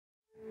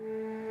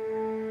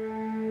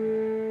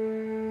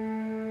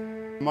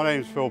My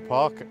name is Phil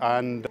Park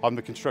and I'm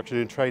the Construction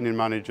and Training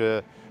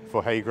Manager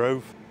for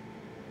Haygrove.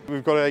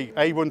 We've got a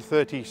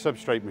A130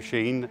 substrate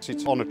machine.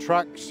 It's on a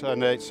tracks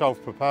and it's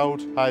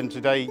self-propelled, and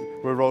today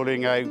we're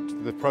rolling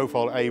out the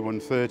Profile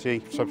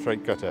A130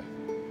 substrate gutter.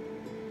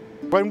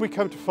 When we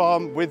come to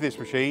farm with this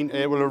machine,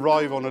 it will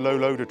arrive on a low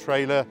loader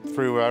trailer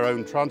through our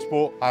own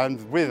transport,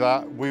 and with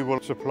that we will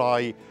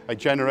supply a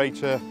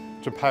generator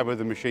to power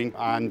the machine,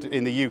 and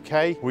in the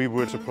UK we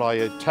would supply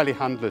a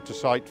telehandler to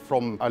site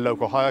from a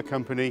local hire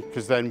company,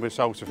 because then we're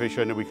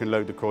self-sufficient and we can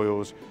load the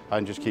coils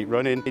and just keep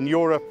running. In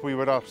Europe we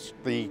would ask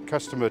the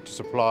customer to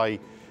supply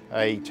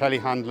a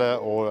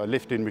telehandler or a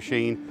lifting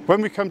machine.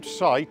 When we come to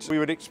site, we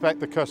would expect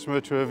the customer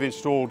to have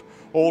installed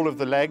all of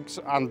the legs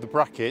and the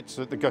brackets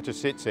that the gutter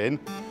sits in,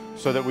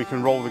 so that we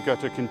can roll the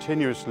gutter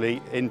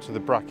continuously into the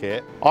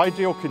bracket.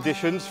 Ideal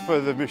conditions for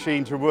the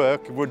machine to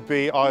work would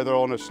be either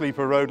on a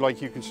sleeper road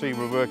like you can see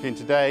we're working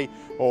today,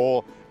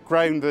 or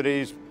ground that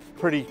is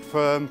pretty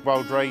firm,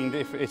 well drained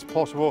if it's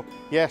possible.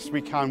 Yes,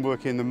 we can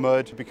work in the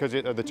mud because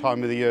at the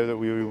time of the year that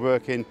we were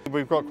working.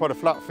 We've got quite a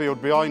flat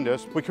field behind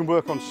us. We can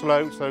work on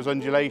slopes, there's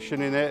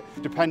undulation in it,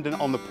 dependent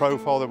on the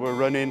profile that we're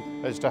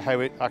running as to how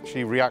it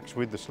actually reacts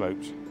with the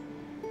slopes.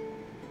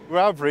 We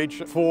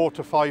average 4,000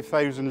 to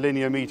 5,000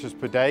 linear meters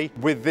per day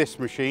with this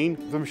machine.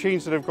 The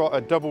machines that have got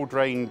a double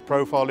drain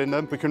profile in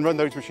them, we can run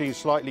those machines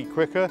slightly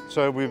quicker,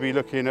 so we'll be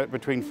looking at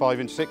between 5,000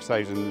 and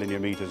 6,000 linear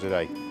meters a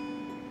day.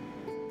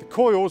 The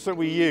coils that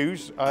we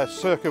use are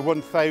circa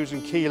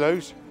 1,000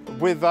 kilos.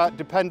 With that,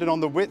 depending on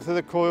the width of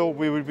the coil,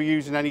 we would be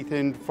using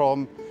anything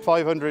from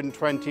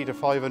 520 to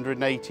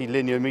 580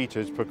 linear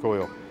meters per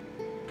coil.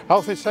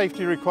 Health and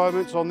safety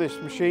requirements on this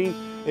machine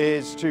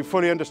is to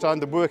fully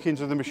understand the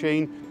workings of the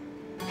machine.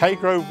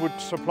 Haygrove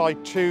would supply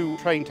 2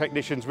 trained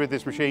technicians with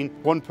this machine,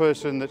 one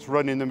person that's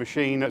running the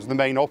machine as the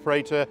main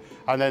operator,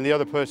 and then the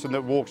other person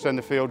that walks down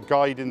the field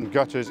guiding the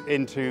gutters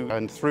into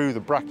and through the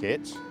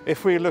brackets.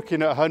 If we're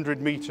looking at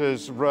 100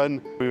 meters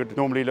run, we would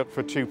normally look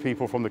for 2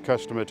 people from the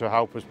customer to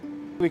help us.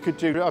 We could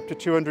do up to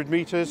 200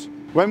 meters.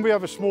 When we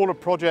have a smaller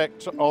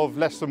project of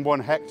less than 1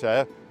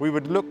 hectare, we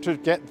would look to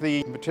get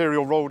the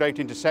material rolled out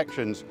into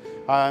sections,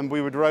 and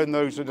we would run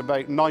those at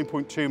about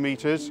 9.2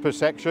 meters per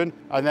section,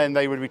 and then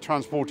they would be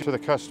transported to the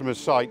customer's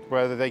site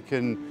where they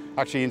can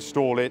actually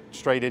install it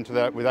straight into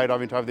that without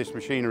having to have this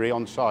machinery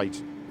on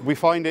site. We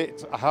find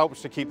it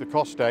helps to keep the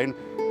cost down.